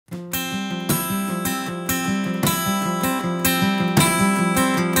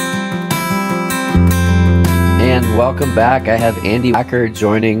welcome back. I have Andy Wacker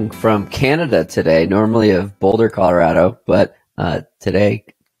joining from Canada today, normally of Boulder, Colorado, but today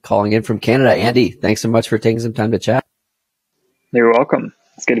calling in from Canada. Andy, thanks so much for taking some time to chat. You're welcome.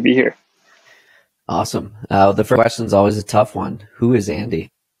 It's good to be here. Awesome. The first question is always a tough one. Who is Andy?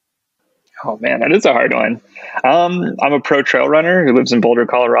 Oh man, that is a hard one. I'm a pro trail runner who lives in Boulder,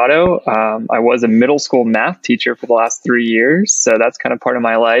 Colorado. I was a middle school math teacher for the last 3 years, so that's kind of part of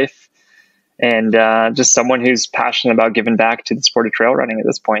my life. And just someone who's passionate about giving back to the sport of trail running at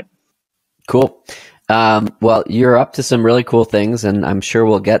this point. Cool. Well, you're up to some really cool things, and I'm sure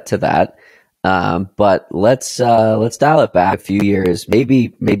we'll get to that. But let's dial it back a few years,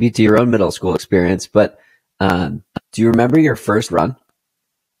 maybe to your own middle school experience. But do you remember your first run?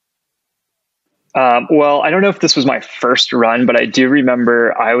 Well, I don't know if this was my first run, but I do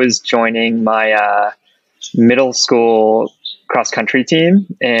remember I was joining my middle school cross country team,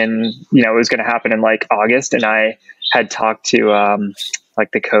 and it was going to happen in like August, and I had talked to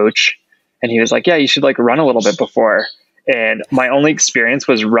like the coach, and he was like, "Yeah, you should like run a little bit before." And my only experience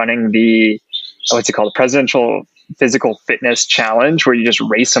was running the what's it called, the Presidential Physical Fitness Challenge, where you just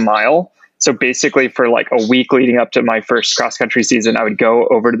race a mile. So basically for like a week leading up to my first cross country season, I would go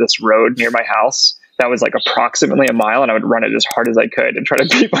over to this road near my house that was like approximately a mile, and I would run it as hard as I could and try to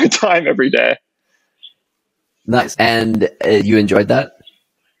beat my time every day. Nice. And you enjoyed that?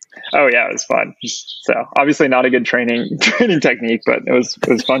 Oh yeah, it was fun. So obviously not a good training technique, but it was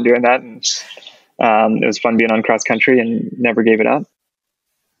fun doing that. And it was fun being on cross country and never gave it up.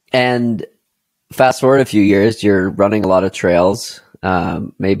 And fast forward a few years, you're running a lot of trails.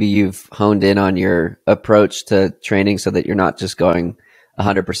 Maybe you've honed in on your approach to training so that you're not just going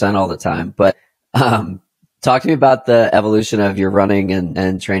 100% all the time. But talk to me about the evolution of your running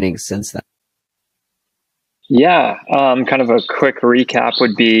and training since then. Yeah, kind of a quick recap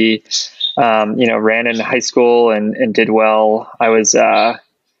would be, ran in high school and did well. I was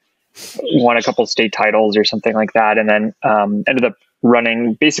won a couple state titles or something like that, and then ended up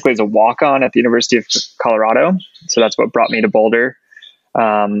running basically as a walk-on at the University of Colorado. So that's what brought me to Boulder.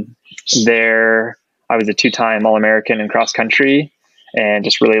 There, I was a 2-time All-American in cross country, and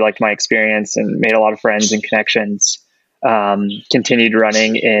just really liked my experience and made a lot of friends and connections. Continued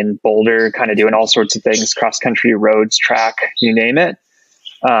running in Boulder, kind of doing all sorts of things, cross country, roads, track, you name it.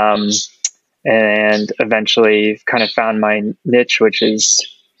 And eventually kind of found my niche, which is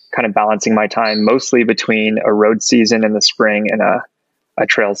kind of balancing my time mostly between a road season in the spring and a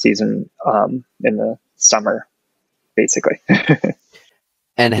trail season in the summer, basically.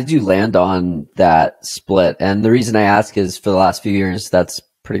 And how did you land on that split? And the reason I ask is for the last few years, that's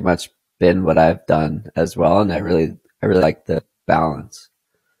pretty much been what I've done as well. And I really like the balance.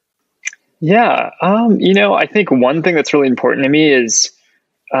 Yeah. I think one thing that's really important to me is,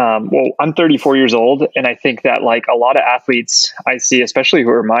 I'm 34 years old, and I think that like a lot of athletes I see, especially who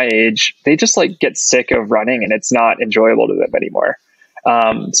are my age, they just like get sick of running and it's not enjoyable to them anymore.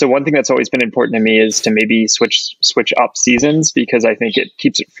 So one thing that's always been important to me is to maybe switch up seasons, because I think it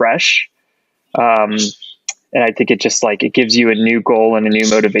keeps it fresh. And I think it just like, it gives you a new goal and a new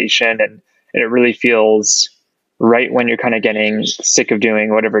motivation, and it really feels right when you're kind of getting sick of doing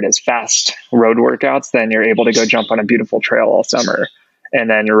whatever it is, fast road workouts, then you're able to go jump on a beautiful trail all summer. And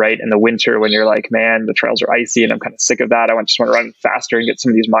then you're right in the winter when you're like, man, the trails are icy and I'm kind of sick of that. Just want to run faster and get some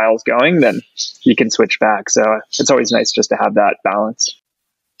of these miles going. Then you can switch back. So it's always nice just to have that balance.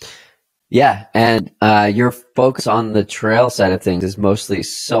 Yeah. And your focus on the trail side of things is mostly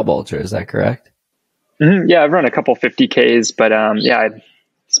sub ultra. Is that correct? Mm-hmm. Yeah, I've run a couple 50Ks, but I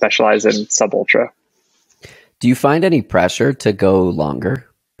specialize in sub ultra. Do you find any pressure to go longer,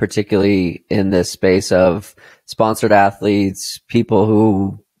 particularly in this space of sponsored athletes, people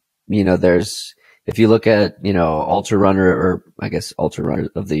who, if you look at, ultra runner, or I guess ultra runner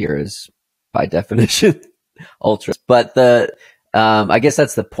of the year is by definition ultra, but I guess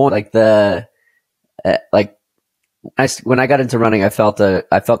that's the point. When I got into running, I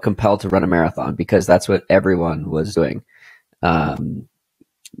felt compelled to run a marathon because that's what everyone was doing.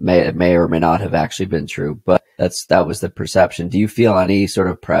 May or may not have actually been true, but that was the perception. Do you feel any sort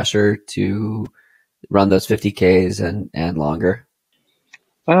of pressure to run those 50Ks and longer?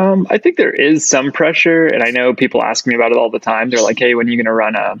 I think there is some pressure, and I know people ask me about it all the time. They're like, "Hey, when are you going to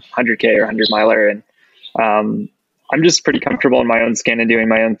run a 100K or 100 miler?" And I'm just pretty comfortable in my own skin and doing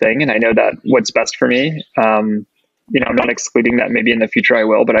my own thing, and I know that what's best for me. I'm not excluding that maybe in the future I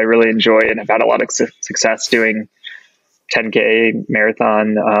will, but I really enjoy and have had a lot of success doing 10K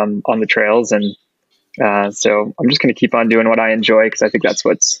marathon on the trails, and so I'm just going to keep on doing what I enjoy, because I think that's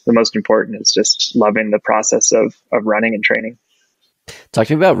what's the most important, is just loving the process of running and training. Talk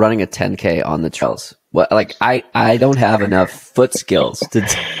to me about running a 10K on the trails. What, like, I don't have enough foot skills to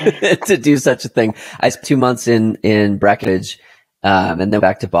to do such a thing. I spent 2 months in Breckenridge, and then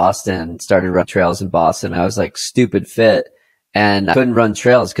back to Boston, started running trails in Boston. I was like stupid fit, and I couldn't run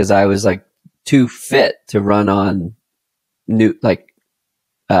trails because I was like too fit to run on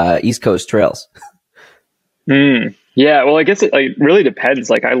East Coast trails. Yeah, well, I guess it like really depends.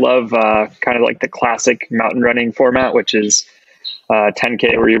 Like I love kind of like the classic mountain running format, which is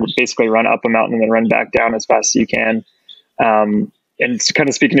 10K, where you basically run up a mountain and then run back down as fast as you can. And kind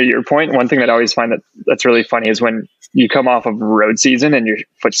of speaking to your point, one thing that I always find that's really funny is when you come off of road season and your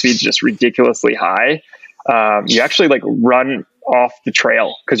foot speed's just ridiculously high, you actually like run off the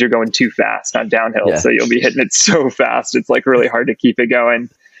trail because you're going too fast on downhill. Yeah. So you'll be hitting it so fast. It's like really hard to keep it going,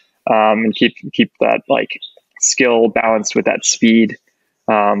 and keep that like skill balanced with that speed.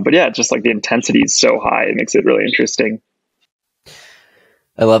 But yeah, just like the intensity is so high, it makes it really interesting.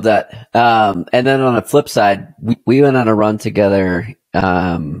 I love that. And then on the flip side, we went on a run together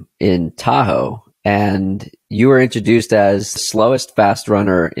in Tahoe, and you were introduced as slowest fast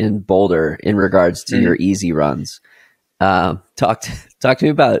runner in Boulder in regards to your easy runs. Talk to me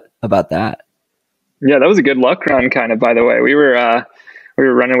about that. Yeah, that was a good luck run, kind of. By the way, we were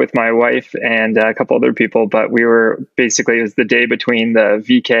running with my wife and a couple other people, but it was the day between the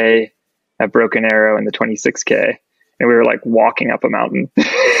VK at Broken Arrow and the 26K. And we were like walking up a mountain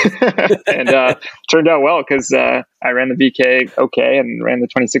and turned out well because I ran the VK okay and ran the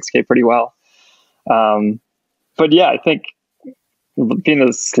 26K pretty well. But yeah, I think being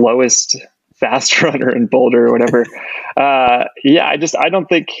the slowest fast runner in Boulder or whatever, I don't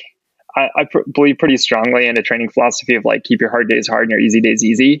think I believe pretty strongly in a training philosophy of like keep your hard days hard and your easy days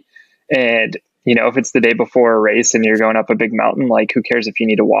easy. And if it's the day before a race and you're going up a big mountain, like who cares if you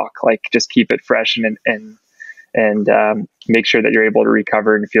need to walk? Like just keep it fresh and make sure that you're able to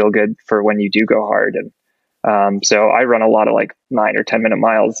recover and feel good for when you do go hard. And so I run a lot of like 9 or 10 minute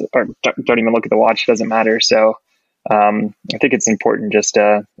miles, or don't even look at the watch. It doesn't matter. So I think it's important just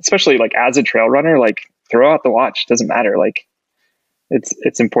especially like as a trail runner, like throw out the watch. It doesn't matter. Like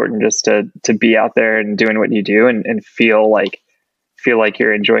it's important just to be out there and doing what you do and feel like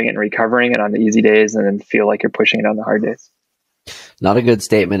you're enjoying it and recovering it on the easy days, and then feel like you're pushing it on the hard days. Not a good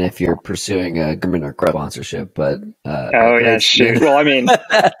statement if you're pursuing a Garmin or Crow sponsorship, but shoot. Well, I mean,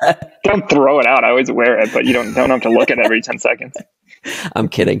 don't throw it out. I always wear it, but you don't have to look at it every 10 seconds. I'm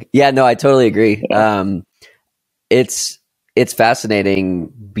kidding. Yeah, no, I totally agree. Yeah. It's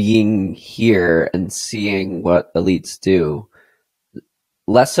fascinating being here and seeing what elites do.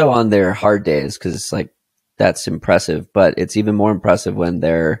 Less so on their hard days, because it's like that's impressive, but it's even more impressive when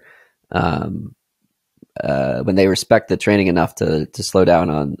they're when they respect the training enough to slow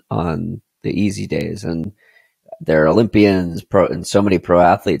down on the easy days. And there are Olympians, and so many pro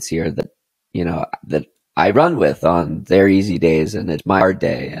athletes here that that I run with on their easy days, and it's my hard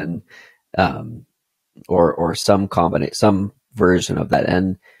day, and or some version of that.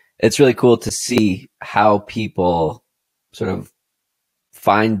 And it's really cool to see how people sort of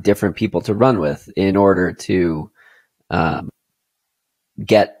find different people to run with in order to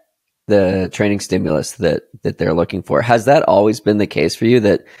get the training stimulus that they're looking for. Has that always been the case for you,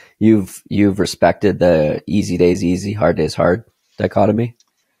 that you've respected the easy days easy, hard days hard dichotomy?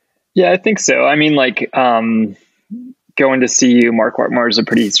 Yeah, I think so. I mean, like going to CU, Mark Watmore is a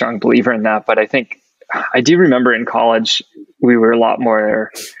pretty strong believer in that. But I think I do remember in college, we were a lot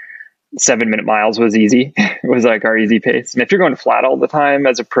more 7 minute miles was easy. It was like our easy pace. And if you're going flat all the time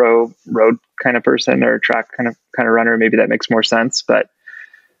as a pro road kind of person or track kind of runner, maybe that makes more sense. But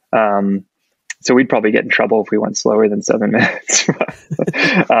so we'd probably get in trouble if we went slower than 7 minutes.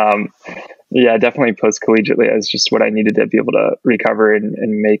 Yeah, definitely post collegiately is just what I needed to be able to recover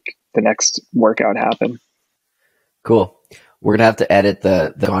and make the next workout happen. Cool. We're gonna have to edit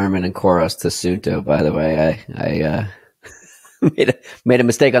the Garmin and Coros to Suunto, by the way. I made a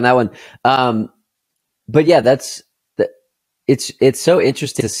mistake on that one. But yeah, it's so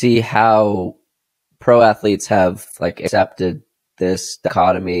interesting to see how pro athletes have like accepted this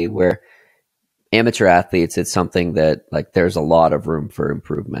dichotomy, where amateur athletes, it's something that like there's a lot of room for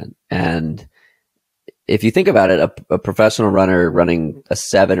improvement. And if you think about it, a professional runner running a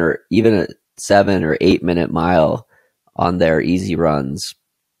 7 or 8 minute mile on their easy runs,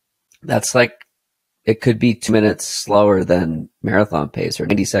 that's like, it could be 2 minutes slower than marathon pace or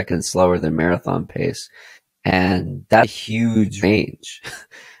 90 seconds slower than marathon pace. And that's a huge range.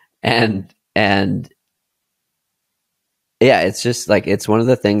 and yeah, it's just like, it's one of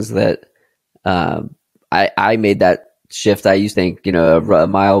the things that, I made that shift. I used to think, a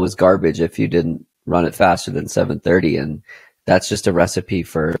mile was garbage if you didn't run it faster than 7:30. And that's just a recipe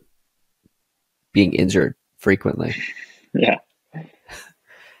for being injured frequently. Yeah.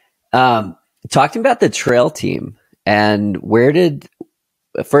 Talking about the trail team, and what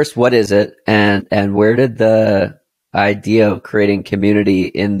is it, and where did the idea of creating community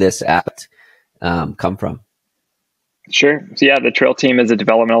in this act come from? Sure. So yeah, the trail team is a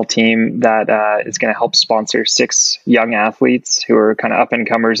developmental team that is going to help sponsor 6 young athletes who are kind of up and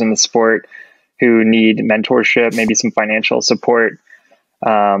comers in the sport, who need mentorship, maybe some financial support,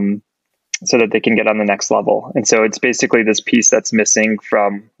 so that they can get on the next level. And so it's basically this piece that's missing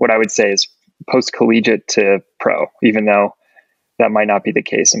from what I would say is post collegiate to pro, even though that might not be the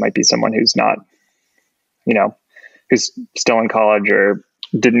case. It might be someone who's not, who's still in college or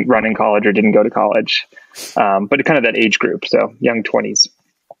didn't run in college or didn't go to college, but kind of that age group. So young 20s.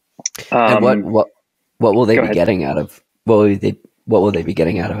 And what will they be getting out of? What will they be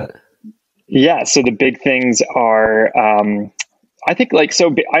getting out of it? Yeah. So the big things are, I think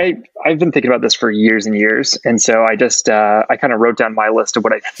I've been thinking about this for years and years. And so I just, I kind of wrote down my list of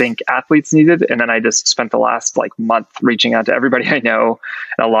what I think athletes needed. And then I just spent the last month reaching out to everybody I know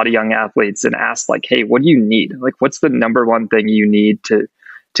and a lot of young athletes and asked hey, what do you need? What's the number one thing you need to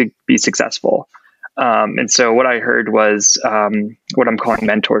be successful? And so what I heard was, what I'm calling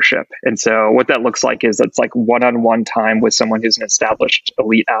mentorship. And so what that looks like is it's one-on-one time with someone who's an established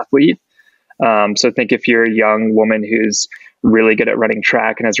elite athlete. So think if you're a young woman who's really good at running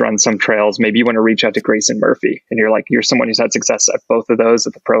track and has run some trails, maybe you want to reach out to Grayson Murphy and you're someone who's had success at both of those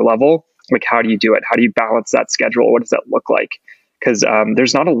at the pro level. How do you do it? How do you balance that schedule? What does that look like? Because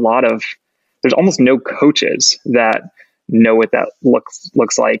there's almost no coaches that know what that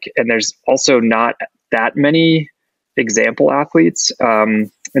looks like. And there's also not that many example athletes.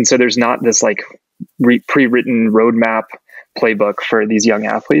 And so there's not this pre-written roadmap playbook for these young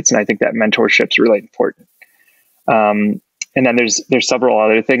athletes. And I think that mentorship is really important. And then there's several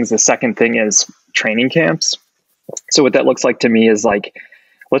other things. The second thing is training camps. So what that looks like to me is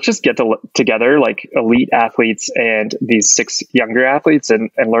let's just get together elite athletes and these 6 younger athletes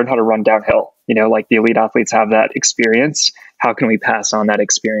and learn how to run downhill. The elite athletes have that experience. How can we pass on that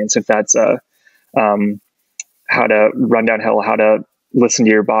experience? If that's how to run downhill, how to listen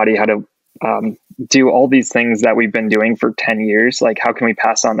to your body, how to do all these things that we've been doing for 10 years. How can we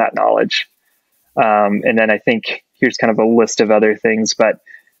pass on that knowledge? And then I think here's kind of a list of other things, but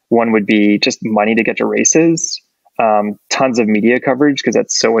one would be just money to get to races, tons of media coverage, because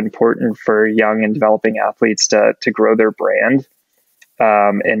that's so important for young and developing athletes to grow their brand.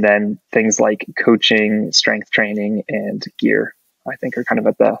 And then things like coaching, strength training, and gear, I think are kind of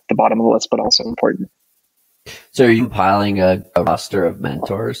at the bottom of the list, but also important. So are you compiling a roster of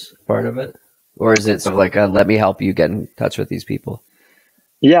mentors part of it? Or is it sort of let me help you get in touch with these people?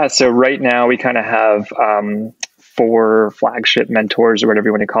 Yeah. So right now we kind of have 4 flagship mentors or whatever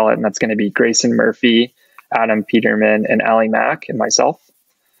you want to call it. And that's going to be Grayson Murphy, Adam Peterman, and Ali Mack, and myself.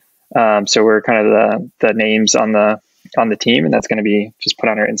 So we're kind of the names on the team, and that's going to be just put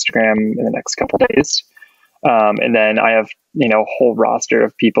on our Instagram in the next couple of days. And then I have, a whole roster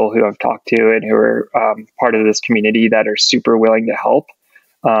of people who I've talked to and who are part of this community that are super willing to help.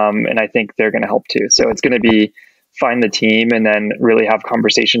 And I think they're going to help too. So it's going to be find the team and then really have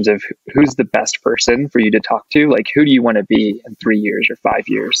conversations of who's the best person for you to talk to. Who do you want to be in 3 years or 5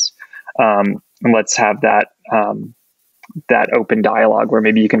 years? And let's have that open dialogue where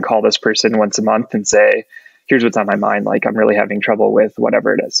maybe you can call this person once a month and say, here's what's on my mind. I'm really having trouble with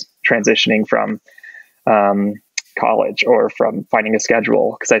whatever it is, transitioning from college or from finding a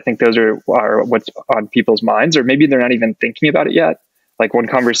schedule. Cause I think those are what's on people's minds, or maybe they're not even thinking about it yet. One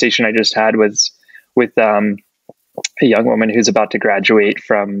conversation I just had was with a young woman who's about to graduate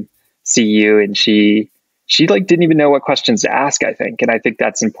from CU, and she didn't even know what questions to ask, I think. And I think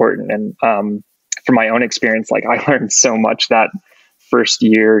that's important. And from my own experience, I learned so much that first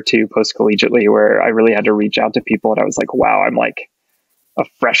year or two post collegiately, where I really had to reach out to people, and I was wow, I'm a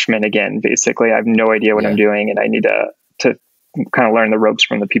freshman again, basically. I have no idea what I'm doing, and I need to kind of learn the ropes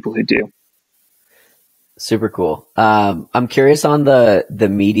from the people who do. Super cool. I'm curious on the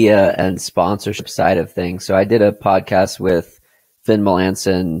media and sponsorship side of things. So I did a podcast with Finn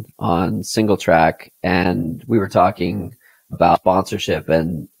Melanson on Single Track, and we were talking about sponsorship,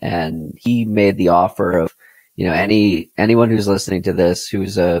 and he made the offer of, anyone who's listening to this,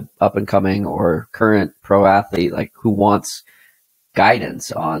 who's a up and coming or current pro athlete, who wants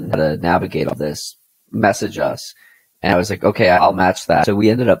guidance on how to navigate all this, message us. And I was okay, I'll match that. So we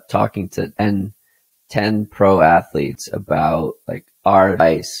ended up talking to 10 pro athletes about our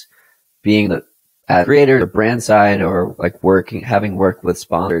advice, being the creator, the brand side, or having worked with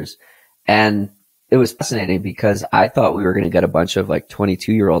sponsors. And it was fascinating because I thought we were going to get a bunch of like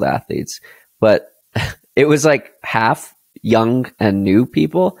 22-year-old athletes, but it was like half young and new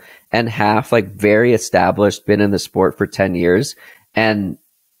people and half like very established, been in the sport for 10 years. And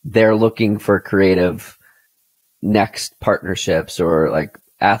they're looking for creative next partnerships, or like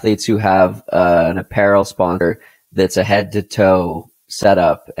athletes who have an apparel sponsor that's a head to toe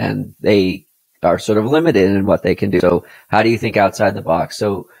setup and they are sort of limited in what they can do. So how do you think outside the box?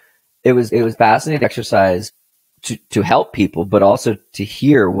 So it was fascinating exercise to help people, but also to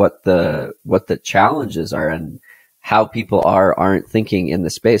hear what the challenges are and how people aren't thinking in the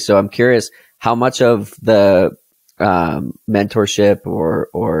space. So I'm curious how much of the mentorship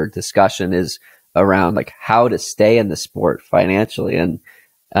or discussion is around like how to stay in the sport financially. And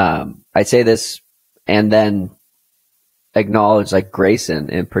I say this and then acknowledge like Grayson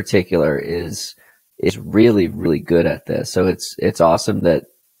in particular is really, really good at this. So it's awesome that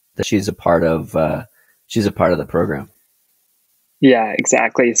she's a part of the program. Yeah,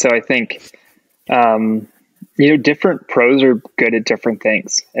 exactly. So I think, different pros are good at different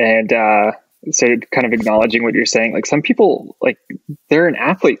things. And so kind of acknowledging what you're saying, like some people, like they're an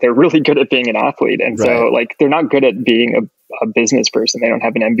athlete, they're really good at being an athlete. And so like, they're not good at being a business person. They don't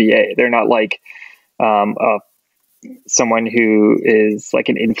have an MBA. They're not like someone who is like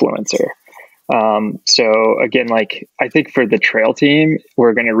an influencer. So again, like I think for the trail team,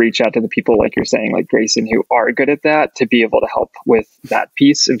 we're going to reach out to the people like you're saying, like Grayson, who are good at that to be able to help with that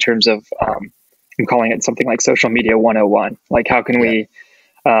piece in terms of, I'm calling it something like social media 101. Like how can we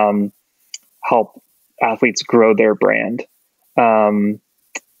help athletes grow their brand? And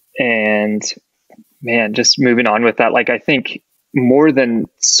man, just moving on with that, like I think more than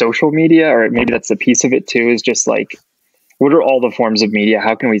social media, or maybe that's a piece of it too, is just like, what are all the forms of media?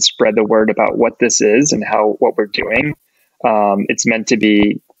 How can we spread the word about what this is and what we're doing? It's meant to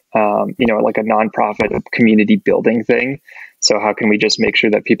be, like a nonprofit community building thing. So how can we just make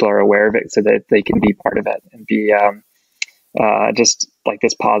sure that people are aware of it so that they can be part of it and be just like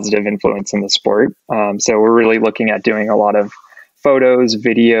this positive influence in the sport? So we're really looking at doing a lot of photos,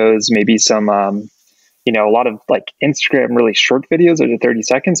 videos, maybe some, a lot of like Instagram, really short videos under 30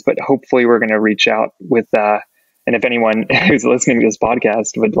 seconds, but hopefully we're going to reach out with, and if anyone who's listening to this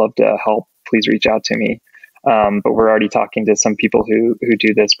podcast would love to help, please reach out to me. But we're already talking to some people who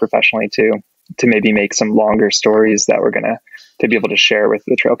do this professionally too, to maybe make some longer stories that we're going to be able to share with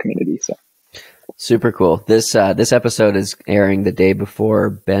the trail community. So super cool. This episode is airing the day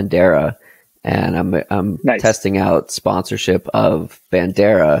before Bandera, and I'm nice. Testing out sponsorship of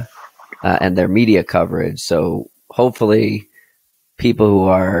Bandera and their media coverage. So hopefully people who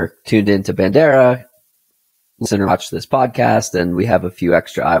are tuned into Bandera listen or watch this podcast, and we have a few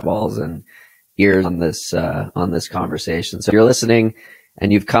extra eyeballs and ears on this conversation. So if you're listening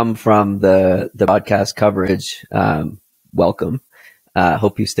and you've come from the podcast coverage, welcome.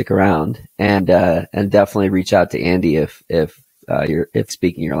 Hope you stick around and definitely reach out to Andy if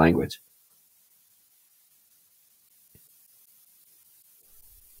speaking your language.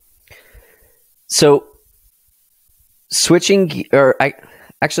 So switching, I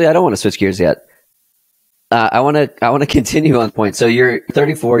don't want to switch gears yet. I want to continue on point. So you're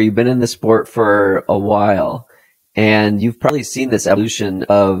 34, you've been in the sport for a while, and you've probably seen this evolution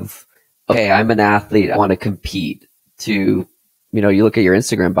of, okay, I'm an athlete, I want to compete, to, you look at your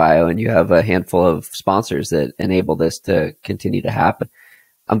Instagram bio and you have a handful of sponsors that enable this to continue to happen.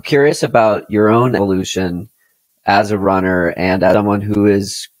 I'm curious about your own evolution as a runner and as someone who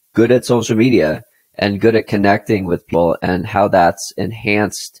is good at social media and good at connecting with people, and how that's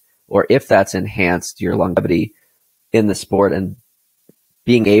enhanced, or if that's enhanced your longevity in the sport and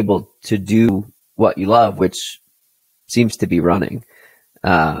being able to do what you love, which seems to be running.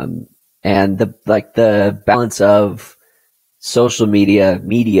 And the balance of social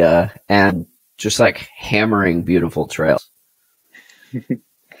media, and just like hammering beautiful trails.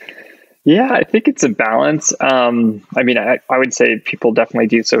 Yeah, I think it's a balance. I would say people definitely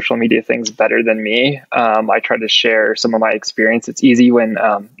do social media things better than me. I try to share some of my experience. It's easy when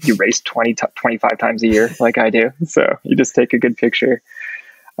you race 25 times a year like I do. So you just take a good picture.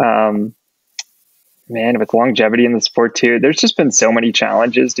 Man, with longevity in the sport too, there's just been so many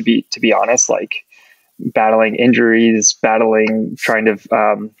challenges to be honest, like battling injuries, trying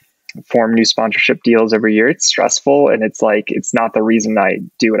to form new sponsorship deals every year. It's stressful, and it's not the reason I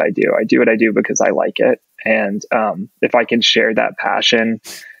do what I do. I do what I do because I like it. And if I can share that passion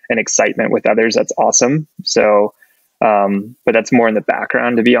and excitement with others, that's awesome. So, but that's more in the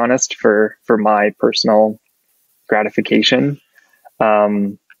background, to be honest, for my personal gratification.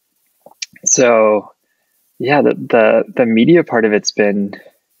 So yeah, the media part of it's been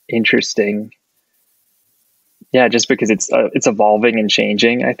interesting. yeah, just because it's evolving and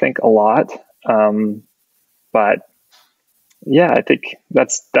changing, I think a lot. But yeah, I think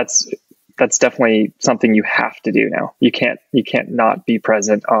that's definitely something you have to do now. You can't not be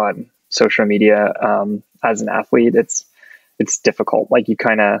present on social media as an athlete. It's difficult. Like you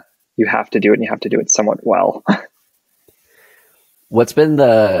have to do it, and you have to do it somewhat well. What's been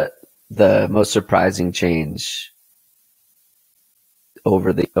the most surprising change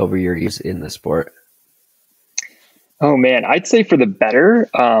over your years in the sport? Oh man, I'd say for the better.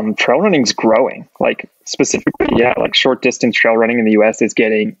 Trail running's growing. Like specifically, yeah, like short distance trail running in the US is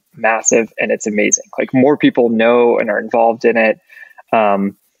getting massive, and it's amazing. Like more people know and are involved in it.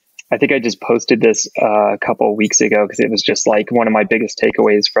 I think I just posted this a couple of weeks ago because it was just like one of my biggest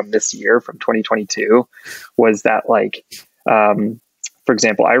takeaways from this year, from 2022, was that like, for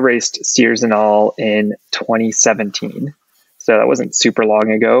example, I raced Sears and All in 2017. So that wasn't super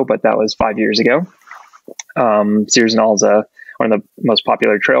long ago, but that was 5 years ago. Sears and All is one of the most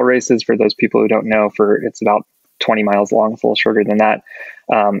popular trail races for those people who don't know. It's about 20 miles long, a little shorter than that.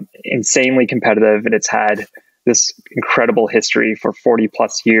 Insanely competitive, and it's had this incredible history for 40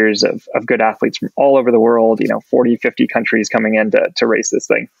 plus years of good athletes from all over the world, 40, 50 countries coming in to race this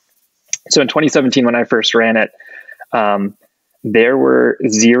thing. So in 2017, when I first ran it, there were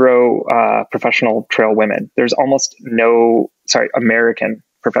zero professional trail women. There's almost American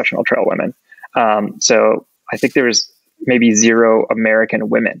professional trail women. So I think there was maybe zero American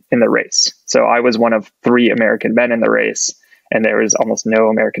women in the race. So I was one of 3 American men in the race, and there was almost no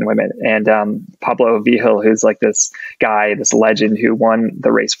American women. And Pablo Vigil, who's like this guy, this legend who won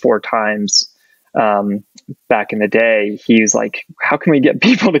the race 4 times back in the day, he was like, how can we get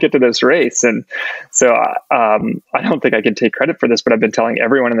people to get to this race? And so I don't think I can take credit for this, but I've been telling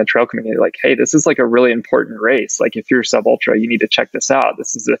everyone in the trail community, like, hey, this is like a really important race. Like if you're sub ultra, you need to check this out.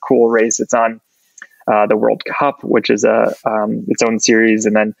 This is a cool race. It's on the World Cup, which is its own series,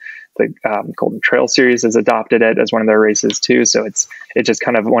 and then the Golden Trail Series has adopted it as one of their races too. So it's just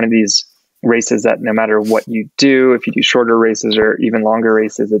kind of one of these races that no matter what you do, if you do shorter races or even longer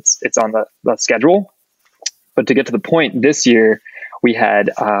races, it's on the schedule. But to get to the point, this year we had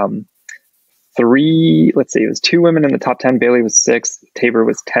it was 2 women in the top 10. Bailey was 6th, Tabor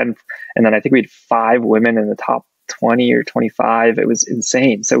was 10th, and then I think we had 5 women in the top 20 or 25. It was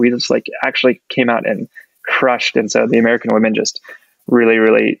insane. So we just like actually came out and crushed. And so the American women just really,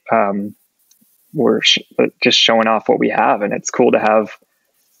 really were just showing off what we have. And it's cool to have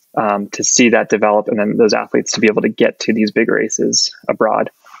to see that develop, and then those athletes to be able to get to these big races abroad.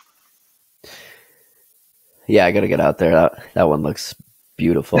 Yeah, I got to get out there. That one looks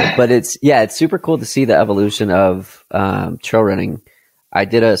beautiful. But it's super cool to see the evolution of trail running. I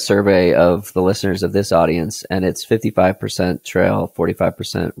did a survey of the listeners of this audience, and it's 55% trail,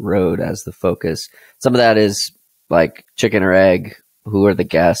 45% road as the focus. Some of that is like chicken or egg. Who are the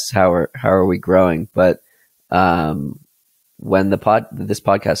guests? How are we growing? But when this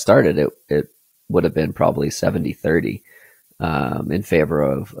podcast started, it would have been probably 70-30 in favor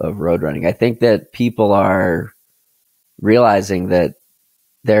of road running. I think that people are realizing that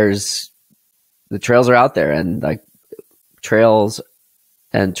the trails are out there, and like trails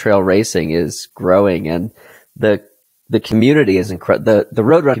and trail racing is growing, and the community is incredible. The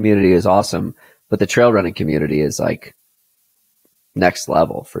road running community is awesome, but the trail running community is like next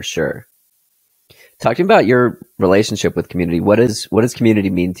level for sure. Talking about your relationship with community, what does community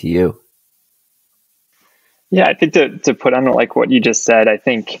mean to you? Yeah, I think to put on like what you just said, I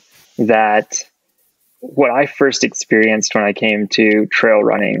think that what I first experienced when I came to trail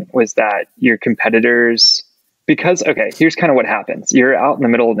running was that your competitors, because, okay, here's kind of what happens. You're out in the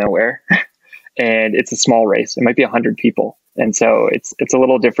middle of nowhere and it's a small race. It might be 100 people. And so it's a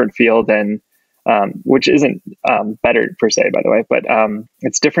little different feel than, which isn't better per se, by the way, but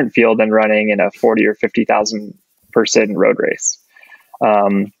it's different field than running in a 40 or 50,000 person road race.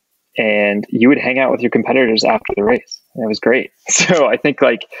 And you would hang out with your competitors after the race. And it was great. So I think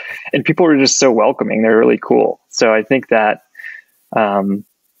and people were just so welcoming. They're really cool. So I think that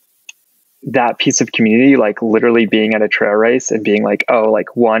that piece of community, like literally being at a trail race and being like, oh,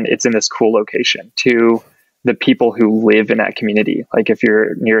 like 1, it's in this cool location. 2, the people who live in that community. Like if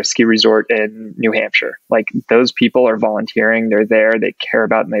you're near a ski resort in New Hampshire, like those people are volunteering, they're there, they care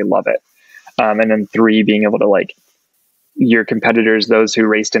about it, and they love it. And then 3, being able to like your competitors, those who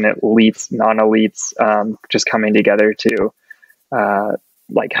raced in it, elites, non-elites, just coming together to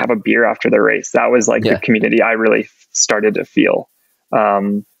like have a beer after the race. That was like the community I really started to feel.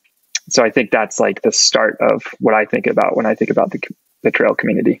 So I think that's like the start of what I think about when I think about the trail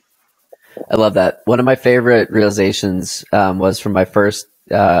community. I love that. One of my favorite realizations was from my first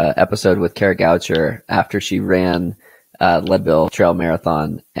episode with Kara Goucher after she ran Leadville Trail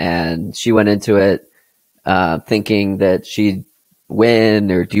Marathon, and she went into it thinking that she'd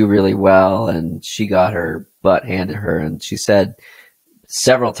win or do really well, and she got her butt handed to her, and she said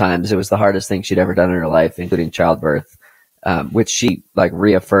several times it was the hardest thing she'd ever done in her life, including childbirth, which she like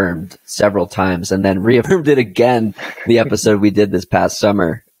reaffirmed several times, and then reaffirmed it again the episode we did this past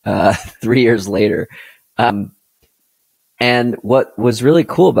summer 3 years later. And what was really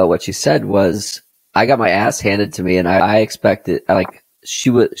cool about what she said was, I got my ass handed to me, and I expected, like, she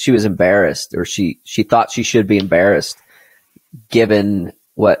was embarrassed, or she thought she should be embarrassed given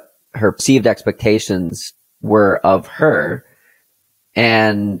what her perceived expectations were of her.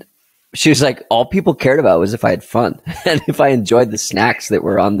 And she was like, all people cared about was if I had fun and if I enjoyed the snacks that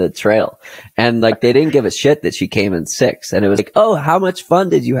were on the trail. And like, they didn't give a shit that she came in sixth. And it was like, oh, how much fun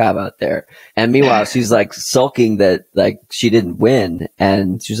did you have out there? And meanwhile, she's like sulking that like she didn't win.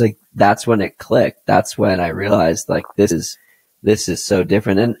 And she was like, that's when it clicked. That's when I realized like, this is so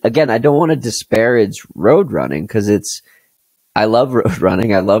different. And again, I don't want to disparage road running, because I love road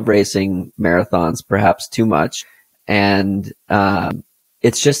running. I love racing marathons, perhaps too much. And,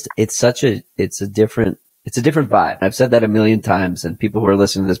 it's a different vibe. I've said that a million times, and people who are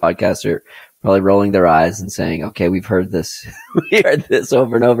listening to this podcast are probably rolling their eyes and saying, okay, we've heard this, we heard this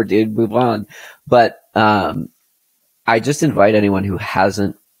over and over, dude, move on. But, I just invite anyone who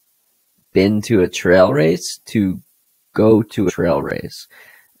hasn't been to a trail race to go to a trail race.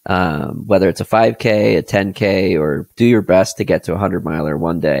 Whether it's a 5K, a 10K, or do your best to get to a 100-miler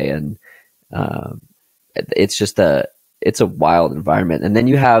one day. And, it's a wild environment. And then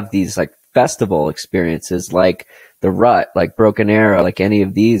you have these like festival experiences like the Rut, like Broken Arrow, like any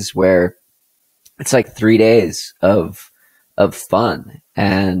of these, where it's like 3 days of fun,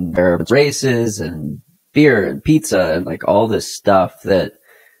 and there are races and beer and pizza and like all this stuff that,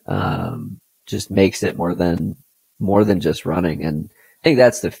 just makes it more than just running. And I think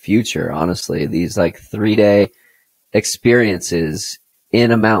that's the future, honestly, these like 3-day experiences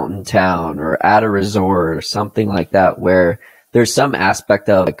in a mountain town or at a resort or something like that, where there's some aspect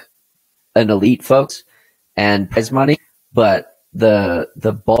of like an elite folks and prize money, but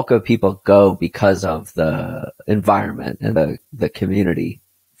the bulk of people go because of the environment and the community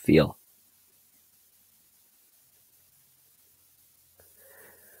feel.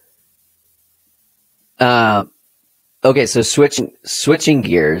 Okay. So switching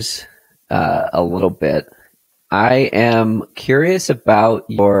gears, a little bit. I am curious about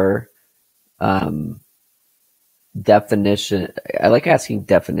your definition. I like asking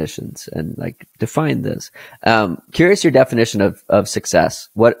definitions and like define this. Curious your definition of success.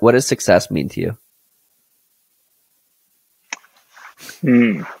 What does success mean to you?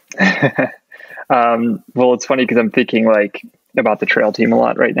 Well, it's funny because I'm thinking like about the trail team a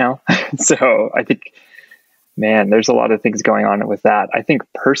lot right now. So I think, man, there's a lot of things going on with that. I think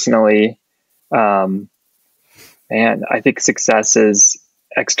personally, and I think success is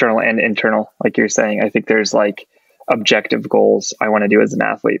external and internal, like you're saying. I think there's like objective goals I want to do as an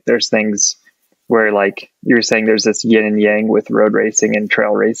athlete. There's things where, like you're saying, there's this yin and yang with road racing and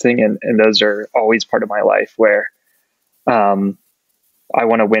trail racing. And those are always part of my life where I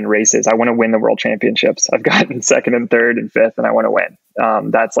want to win races. I want to win the world championships. I've gotten second and third and fifth, and I want to win.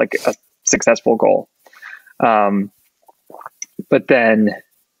 That's like a successful goal. But then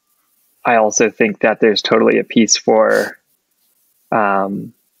I also think that there's totally a piece for,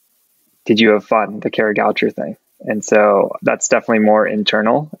 did you have fun? The Kara Goucher thing. And so that's definitely more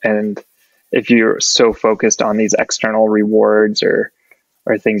internal. And if you're so focused on these external rewards or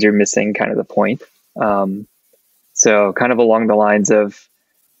things, you're missing kind of the point. So kind of along the lines of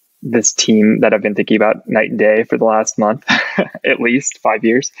this team that I've been thinking about night and day for the last month, at least 5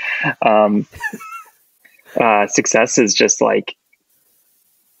 years. Success is just like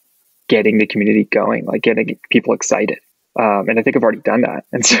getting the community going, like getting people excited. And I think I've already done that.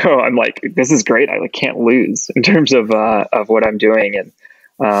 And so I'm like, this is great. I like can't lose in terms of what I'm doing.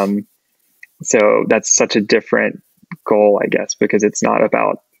 And so that's such a different goal, I guess, because it's not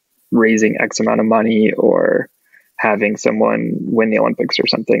about raising X amount of money or having someone win the Olympics or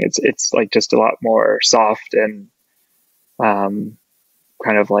something. It's like just a lot more soft and kind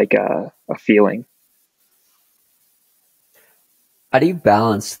of like a feeling. How do you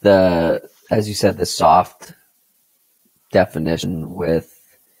balance as you said, the soft definition with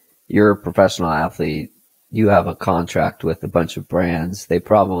you're a professional athlete, you have a contract with a bunch of brands. They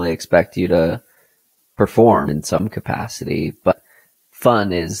probably expect you to perform in some capacity, but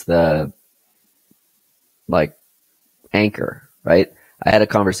fun is the like anchor, right? I had a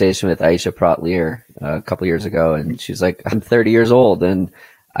conversation with Aisha Protlier a couple years ago, and she's like, I'm 30 years old and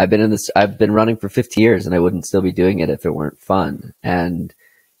I've been running for 50 years and I wouldn't still be doing it if it weren't fun. And,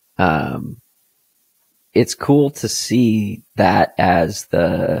 it's cool to see that as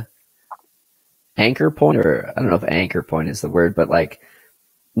the anchor point, or I don't know if anchor point is the word, but like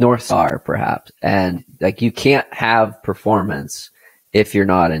North Star perhaps. And like, you can't have performance if you're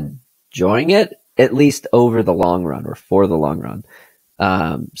not enjoying it, at least over the long run or for the long run.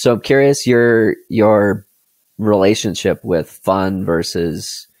 So I'm curious your relationship with fun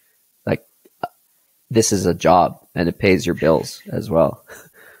versus like, this is a job and it pays your bills as well.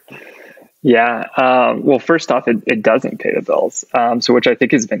 Yeah. Well, first off, it doesn't pay the bills. So which I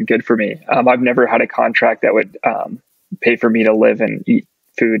think has been good for me. I've never had a contract that would, pay for me to live and eat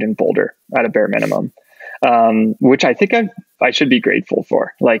food in Boulder at a bare minimum. Which I think I should be grateful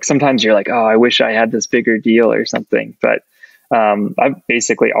for. Like sometimes you're like, oh, I wish I had this bigger deal or something, but I've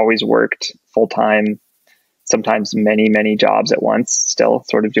basically always worked full time, sometimes many jobs at once, still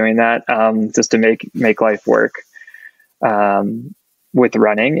sort of doing that, just to make life work, with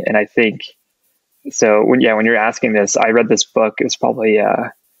running. And I think, so when you're asking this, I read this book, it was probably,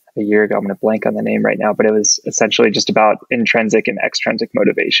 a year ago. I'm going to blank on the name right now, but it was essentially just about intrinsic and extrinsic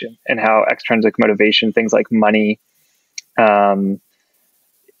motivation, and how extrinsic motivation, things like money,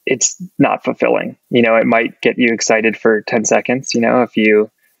 it's not fulfilling. It might get you excited for 10 seconds. If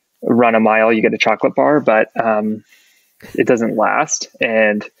you run a mile, you get a chocolate bar, but it doesn't last.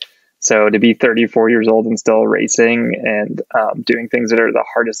 And so to be 34 years old and still racing and doing things that are the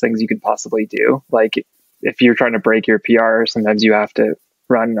hardest things you could possibly do, like if you're trying to break your PR, sometimes you have to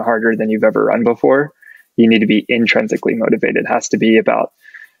run harder than you've ever run before. You need to be intrinsically motivated. It has to be about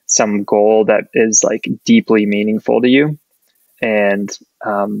some goal that is like deeply meaningful to you. And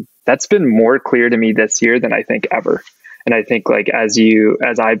that's been more clear to me this year than I think ever. And I think like as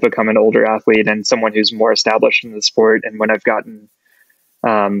I've become an older athlete and someone who's more established in the sport, and when I've gotten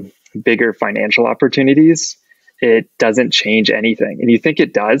bigger financial opportunities, it doesn't change anything. And you think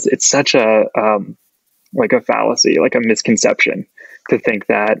it does. It's such a like a fallacy, like a misconception to think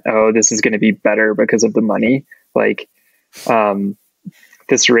that, oh, this is going to be better because of the money. Like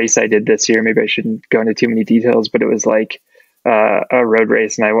this race I did this year, maybe I shouldn't go into too many details, but it was like a road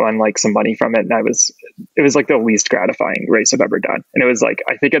race and I won like some money from it. And it was like the least gratifying race I've ever done. And it was like,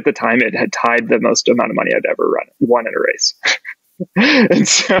 I think at the time it had tied the most amount of money I'd ever won in a race. And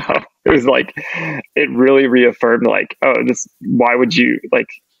so it was like, it really reaffirmed like, oh, why would you like,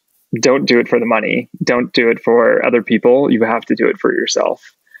 don't do it for the money. Don't do it for other people. You have to do it for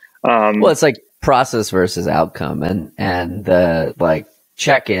yourself. Well, it's like process versus outcome, and the like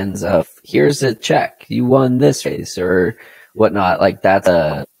check-ins of here's a check, you won this race or whatnot. Like that's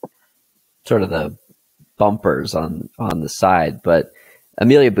a sort of the bumpers on the side. But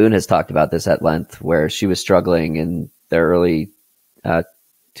Amelia Boone has talked about this at length, where she was struggling in the early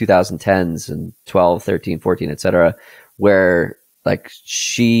 2010s and 12, 13, 14, etc., where like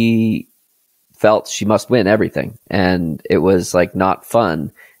she felt she must win everything, and it was like not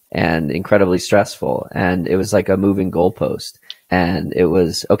fun and incredibly stressful, and it was like a moving goalpost. And it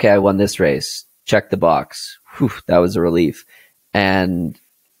was, okay, I won this race, check the box. Whew, that was a relief. And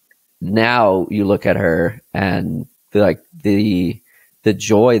now you look at her and like the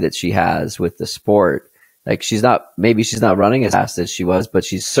joy that she has with the sport. Like maybe she's not running as fast as she was, but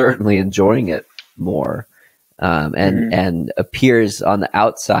she's certainly enjoying it more. And appears on the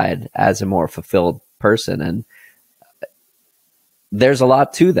outside as a more fulfilled person. And there's a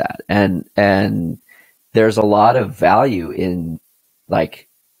lot to that. And there's a lot of value in like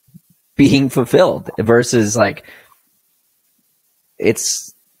being fulfilled versus like,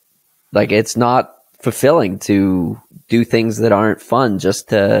 it's not fulfilling to do things that aren't fun just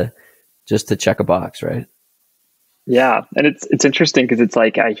to check a box. Right. Yeah. And it's interesting because it's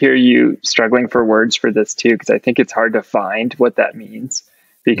like, I hear you struggling for words for this too, because I think it's hard to find what that means,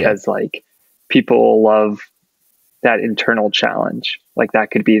 because like people love that internal challenge. Like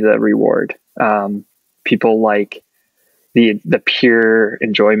that could be the reward. People like the pure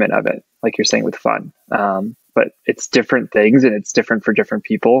enjoyment of it, like you're saying with fun. But it's different things and it's different for different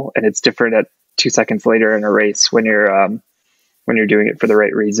people. And it's different at 2 seconds later in a race when you're doing it for the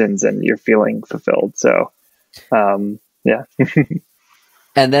right reasons and you're feeling fulfilled. So, yeah.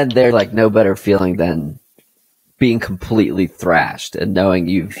 And then there's like no better feeling than being completely thrashed and knowing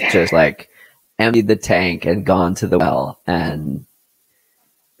you've just like emptied the tank and gone to the well and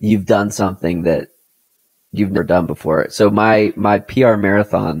you've done something that you've never done before. So my PR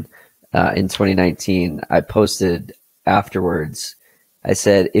marathon, in 2019, I posted afterwards, I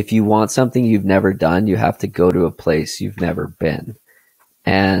said, if you want something you've never done, you have to go to a place you've never been.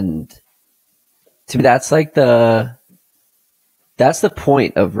 And to me, that's the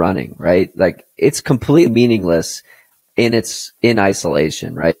point of running, right? Like, it's completely meaningless in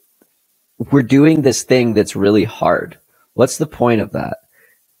isolation, right? We're doing this thing that's really hard. What's the point of that?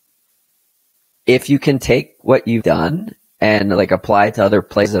 If you can take what you've done and like apply it to other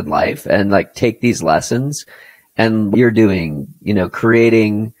places in life and like take these lessons, and you're doing,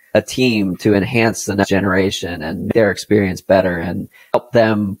 creating a team to enhance the next generation and make their experience better and help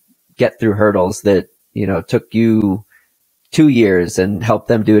them get through hurdles that, took you 2 years and help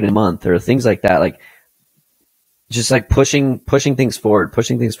them do it in a month or things like that. Like, just like pushing things forward.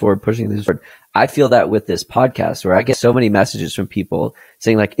 I feel that with this podcast, where I get so many messages from people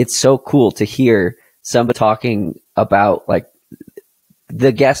saying like, it's so cool to hear somebody talking about, like,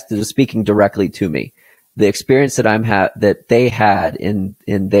 the guest that is speaking directly to me, the experience that they had in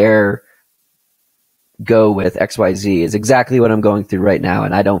their go with XYZ is exactly what I'm going through right now.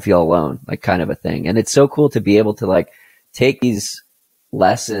 And I don't feel alone, like, kind of a thing. And it's so cool to be able to like take these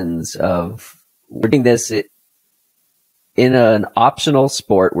lessons of, we're doing this in an optional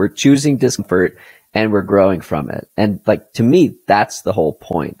sport. We're choosing discomfort and we're growing from it. And like, to me, that's the whole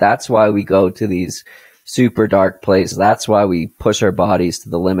point. That's why we go to these super dark places. That's why we push our bodies to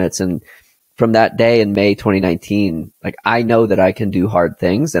the limits. And from that day in May 2019, like, I know that I can do hard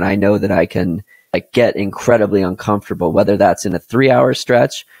things, and I know that I can like get incredibly uncomfortable, whether that's in a 3-hour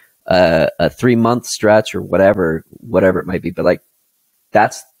stretch, a 3-month stretch, or whatever it might be. But like,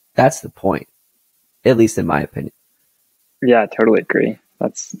 that's the point, at least in my opinion. Yeah, I totally agree.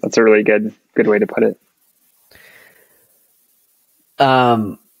 That's a really good way to put it.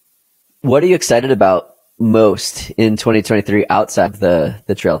 What are you excited about most in 2023 outside of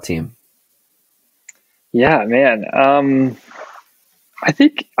the trail team? Yeah, man.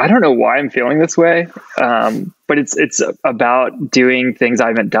 I don't know why I'm feeling this way, but it's about doing things I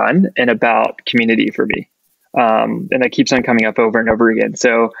haven't done and about community for me. And that keeps on coming up over and over again.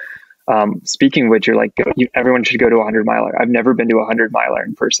 So, speaking of which, you're like, everyone should go to a 100-miler. I've never been to a 100-miler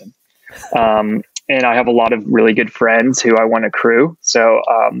in person. And I have a lot of really good friends who I want to crew. So,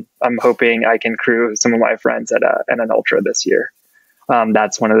 I'm hoping I can crew some of my friends at an ultra this year.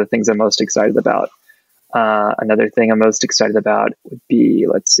 That's one of the things I'm most excited about. Another thing I'm most excited about would be,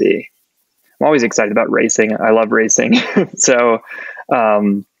 let's see, I'm always excited about racing. I love racing. So,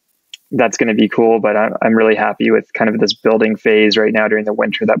 that's going to be cool, but I'm really happy with kind of this building phase right now during the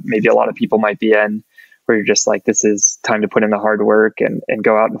winter that maybe a lot of people might be in, where you're just like, this is time to put in the hard work and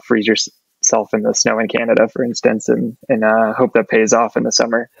go out and freeze yourself in the snow in Canada, for instance, and hope that pays off in the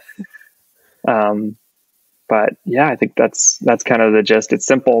summer. But yeah, I think that's kind of the gist. It's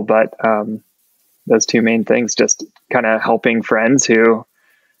simple, but, those two main things, just kind of helping friends who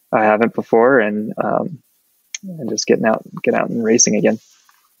I haven't before, and just getting out and racing again.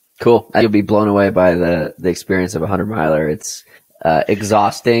 Cool. You'll be blown away by the experience of a 100-miler. It's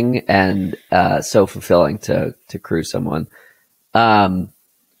exhausting and so fulfilling to crew someone. A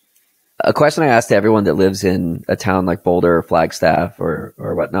question I asked to everyone that lives in a town like Boulder or Flagstaff or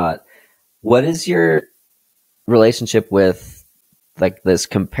whatnot: what is your relationship with like this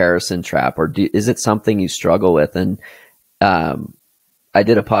comparison trap, or is it something you struggle with? And I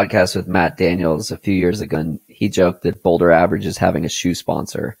did a podcast with Matt Daniels a few years ago, and he joked that Boulder Average is having a shoe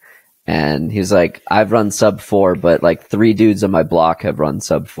sponsor. And he was like, I've run sub 4, but like 3 dudes on my block have run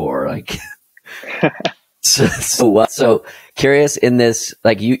sub 4. Like, so curious in this,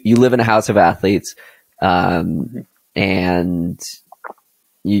 like, you live in a house of athletes, and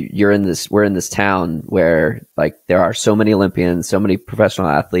we're in this town where like there are so many Olympians, so many professional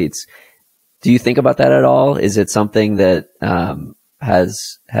athletes. Do you think about that at all? Is it something that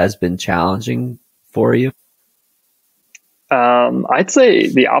has been challenging for you? I'd say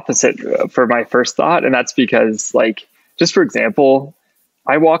the opposite for my first thought. And that's because, like, just for example,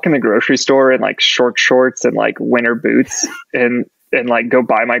 I walk in the grocery store in like short shorts and like winter boots and like go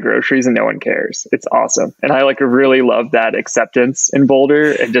buy my groceries and no one cares. It's awesome. And I like really love that acceptance in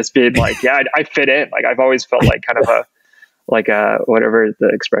Boulder and just being like, yeah, I fit in. Like, I've always felt like kind of a whatever the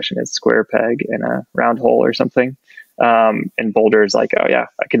expression is, square peg in a round hole or something. And Boulder is like, oh yeah,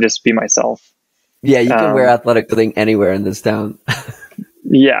 I can just be myself. Yeah, you can wear athletic clothing anywhere in this town.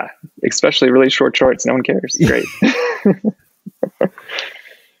 Yeah, especially really short shorts. No one cares. Great.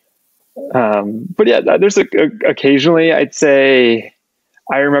 But yeah, there's occasionally, I'd say,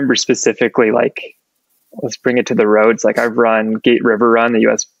 I remember specifically, like, let's bring it to the roads. Like, I've run Gate River Run, the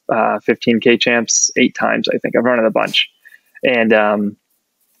US 15K champs 8 times. I think I've run it a bunch. And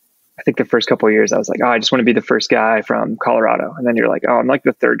I think the first couple of years I was like, oh, I just want to be the first guy from Colorado. And then you're like, oh, I'm like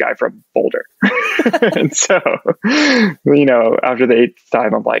the third guy from Boulder. And so, after the 8th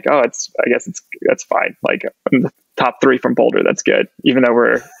time, I'm like, oh, that's fine. Like, I'm the top 3 from Boulder. That's good. Even though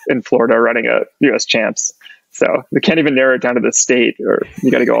we're in Florida running a US champs. So they can't even narrow it down to the state, or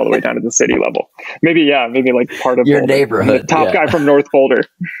you got to go all the way down to the city level. Maybe like part of your Boulder. neighborhood. The top guy from North Boulder.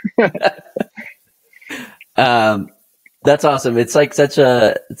 That's awesome. It's like such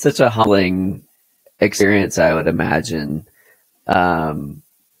a humbling experience, I would imagine.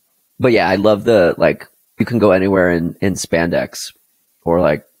 But yeah, I love you can go anywhere in spandex, or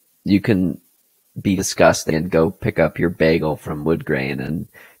like you can be disgusting and go pick up your bagel from wood grain and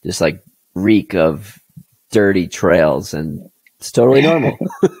just like reek of dirty trails, and it's totally normal.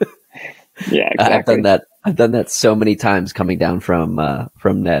 Yeah, exactly. I've done that so many times coming down from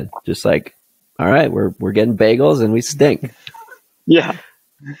Ned. Just like, all right, we're getting bagels and we stink. Yeah.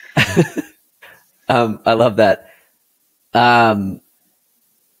 I love that. Tell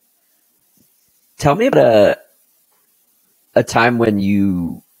me about a time when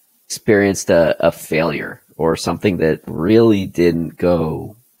you experienced a failure or something that really didn't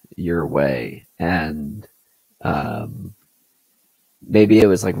go your way, and maybe it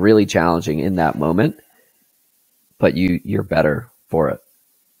was like really challenging in that moment, but you're better for it.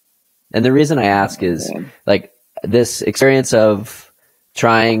 And the reason I ask is like this experience of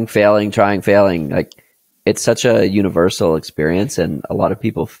trying, failing, like it's such a universal experience, and a lot of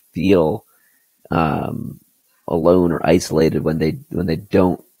people feel alone or isolated when they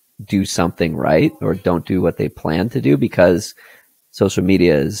don't do something right or don't do what they plan to do, because social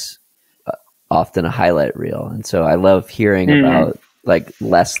media is often a highlight reel. And so I love hearing about like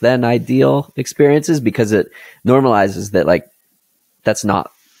less than ideal experiences, because it normalizes that like that's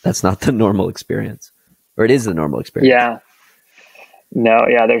not the normal experience, or it is the normal experience. Yeah. No,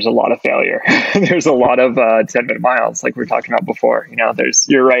 yeah, there's a lot of failure. There's a lot of 10-minute miles, like we were talking about before.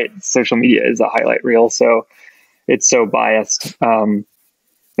 You're right. Social media is a highlight reel, so it's so biased.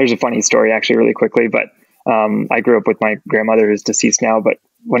 There's a funny story, actually, really quickly, but I grew up with my grandmother, who's deceased now. But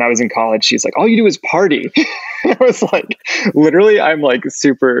when I was in college, she's like, "All you do is party." I was like, literally, I'm like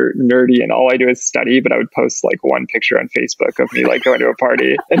super nerdy, and all I do is study. But I would post like one picture on Facebook of me like going to a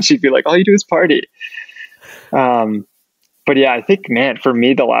party, and she'd be like, "All you do is party." But yeah, I think, man, for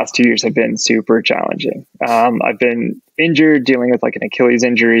me, the last 2 years have been super challenging. I've been injured, dealing with like an Achilles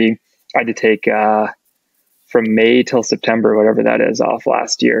injury. I had to take from May till September, whatever that is, off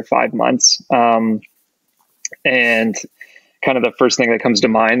last year, 5 months. And kind of the first thing that comes to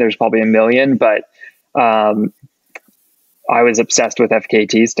mind, there's probably a million, but I was obsessed with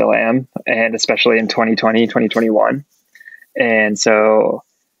FKT, still am, and especially in 2020, 2021. And so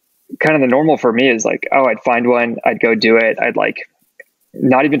kind of the normal for me is like, oh, I'd find one, I'd go do it. I'd like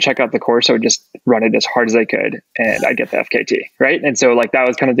not even check out the course. I would just run it as hard as I could, and I'd get the FKT. Right. And so like, that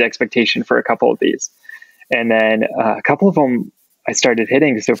was kind of the expectation for a couple of these. And then a couple of them I started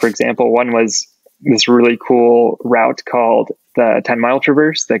hitting. So for example, one was this really cool route called the 10-mile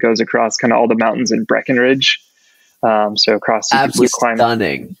traverse that goes across kind of all the mountains in Breckenridge. So across, absolutely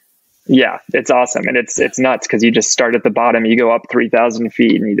stunning. Yeah, it's awesome. And it's nuts, because you just start at the bottom, you go up 3,000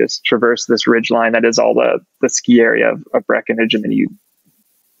 feet, and you just traverse this ridge line that is all the ski area of Breckenridge, and then you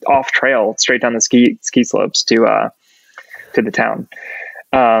off trail straight down the ski slopes to the town.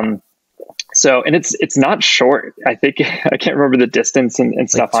 So, and it's not short. I think I can't remember the distance and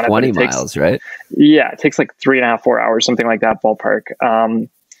stuff like on 20 it. 20 miles, right? Yeah, it takes like 3.5, 4 hours, something like that ballpark.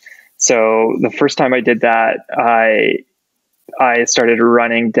 So the first time I did that, I started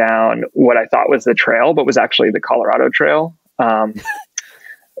running down what I thought was the trail, but was actually the Colorado Trail,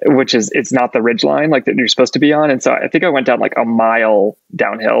 which is, it's not the ridge line like that you're supposed to be on. And so I think I went down like a mile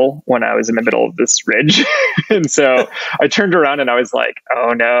downhill when I was in the middle of this ridge. And so I turned around and I was like,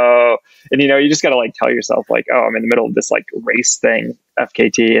 oh no. And you just got to like tell yourself like, oh, I'm in the middle of this like race thing,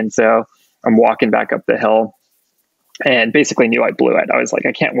 FKT. And so I'm walking back up the hill, and basically knew I blew it. I was like,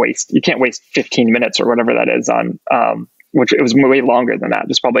 you can't waste 15 minutes or whatever that is on, which it was way longer than that.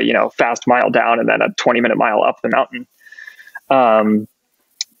 Just probably, fast mile down and then a 20-minute mile up the mountain.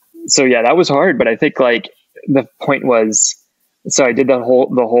 So yeah, that was hard, but I think like the point was, so I did the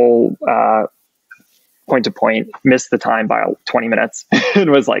whole point to point, missed the time by 20 minutes and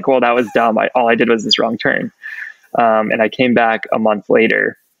was like, well, that was dumb. All I did was this wrong turn. And I came back a month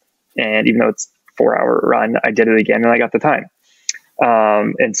later, and even though it's a 4-hour run, I did it again and I got the time.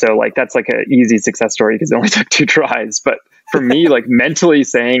 And so like, that's like an easy success story because it only took 2 tries. But for me, like mentally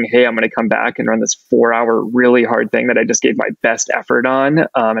saying, hey, I'm going to come back and run this 4-hour really hard thing that I just gave my best effort on.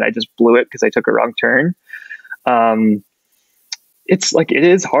 And I just blew it because I took a wrong turn. it's like, it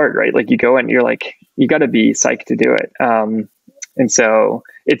is hard, right? Like you go and you're like, you got to be psyched to do it. And so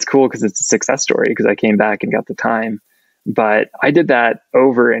it's cool because it's a success story because I came back and got the time. But I did that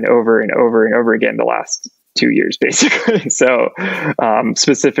over and over and over and over again the last 2 years, basically. So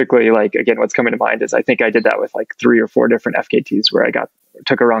specifically, like, again, what's coming to mind is I think I did that with like 3 or 4 different FKTs where I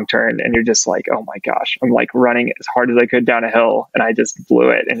took a wrong turn, and you're just like, oh my gosh, I'm like running as hard as I could down a hill and I just blew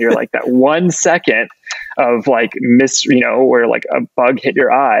it. And you're like that 1 second of like where like a bug hit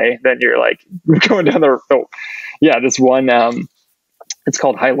your eye, then you're like going down this one, it's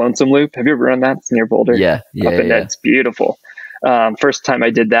called High Lonesome Loop. Have you ever run that? It's near Boulder. Yeah. It's beautiful. First time I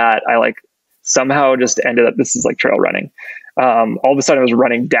did that, I like somehow just ended up, this is like trail running. All of a sudden I was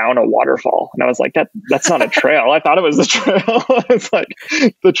running down a waterfall, and I was like, that's not a trail. I thought it was a trail. It's like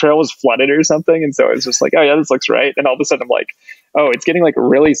the trail was flooded or something. And so it was just like, oh yeah, this looks right. And all of a sudden I'm like, oh, it's getting like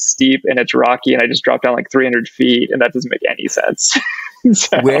really steep and it's rocky. And I just dropped down like 300 feet, and that doesn't make any sense.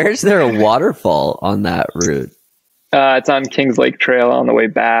 So, where's there a waterfall on that route? It's on Kings Lake Trail on the way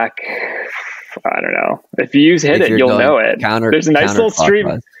back. I don't know. If you hit it, you'll know it. There's a nice little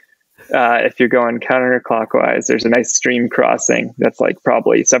stream. If you're going counterclockwise, there's a nice stream crossing that's like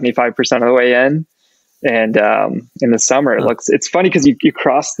probably 75% of the way in. And in the summer, it's funny because you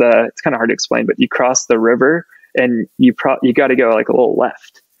cross it's kind of hard to explain, but you cross the river, and you got to go like a little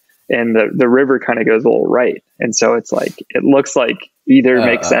left, and the river kind of goes a little right. And so it's like, it looks like either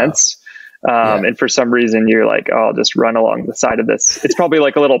makes sense. And for some reason you're like, oh, I'll just run along the side of this. It's probably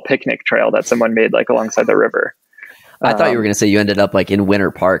like a little picnic trail that someone made like alongside the river. I thought you were going to say you ended up like in Winter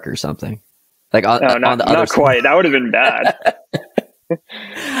Park or something. Like on the other side. Not quite. That would have been bad.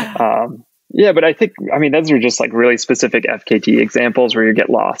 Yeah, but I think, I mean, those are just like really specific FKT examples where you get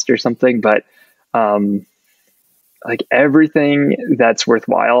lost or something. But like everything that's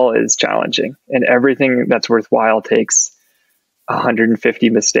worthwhile is challenging, and everything that's worthwhile takes 150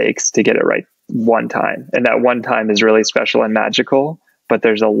 mistakes to get it right one time. And that one time is really special and magical, but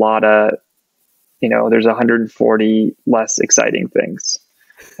there's a lot of, there's 140 less exciting things.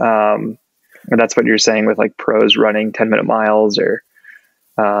 And that's what you're saying with like pros running 10-minute miles, or,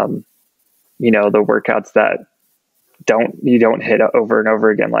 the workouts that you don't hit over and over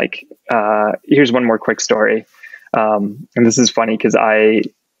again. Like, here's one more quick story. And this is funny because I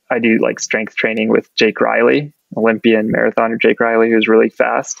do like strength training with Jake Riley, Olympian marathoner Jake Riley, who's really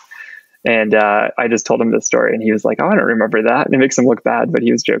fast. And I just told him this story, and he was like, oh, I don't remember that. And it makes him look bad, but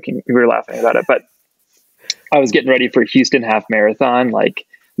he was joking. We were laughing about it. But I was getting ready for Houston half marathon, like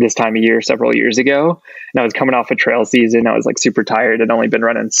this time of year, several years ago. And I was coming off a trail season. I was like super tired. I'd only been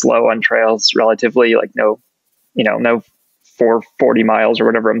running slow on trails, relatively, like no 440 miles or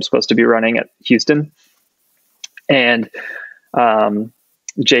whatever I'm supposed to be running at Houston. And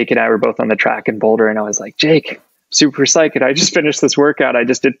Jake and I were both on the track in Boulder, and I was like, Jake, super psyched. I just finished this workout. I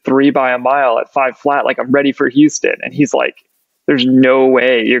just did 3 by a mile at 5 flat. Like, I'm ready for Houston. And he's like, there's no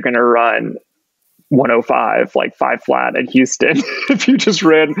way you're going to run 105, like 5 flat at Houston if you just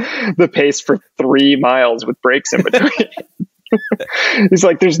ran the pace for 3 miles with breaks in between. He's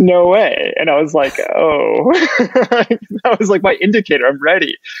like, there's no way. And I was like, oh, that was like my indicator. I'm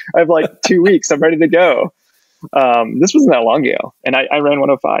ready. I have like 2 weeks. I'm ready to go. This wasn't that long ago, and I ran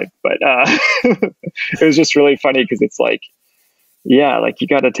 105, but it was just really funny because it's like, yeah, like you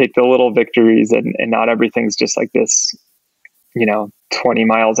got to take the little victories, and not everything's just like this, 20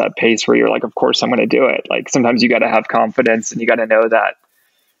 miles at pace where you're like, of course I'm going to do it. Like sometimes you got to have confidence, and you got to know that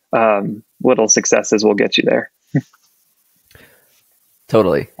little successes will get you there.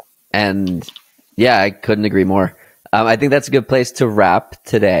 Totally. And yeah, I couldn't agree more. I think that's a good place to wrap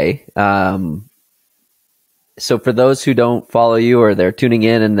today. So for those who don't follow you, or they're tuning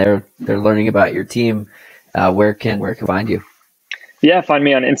in and they're learning about your team, where can find you? Yeah, find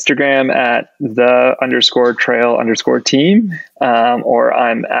me on Instagram at _trail_team, or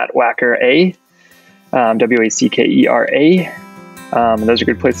I'm at Wacker A, WACKERA. Those are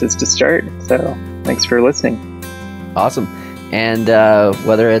good places to start. So thanks for listening. Awesome. And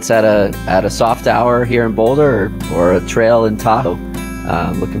whether it's at a soft hour here in Boulder or a trail in Tahoe,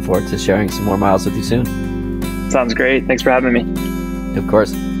 looking forward to sharing some more miles with you soon. Sounds great. Thanks for having me. Of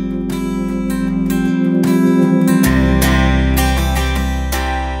course.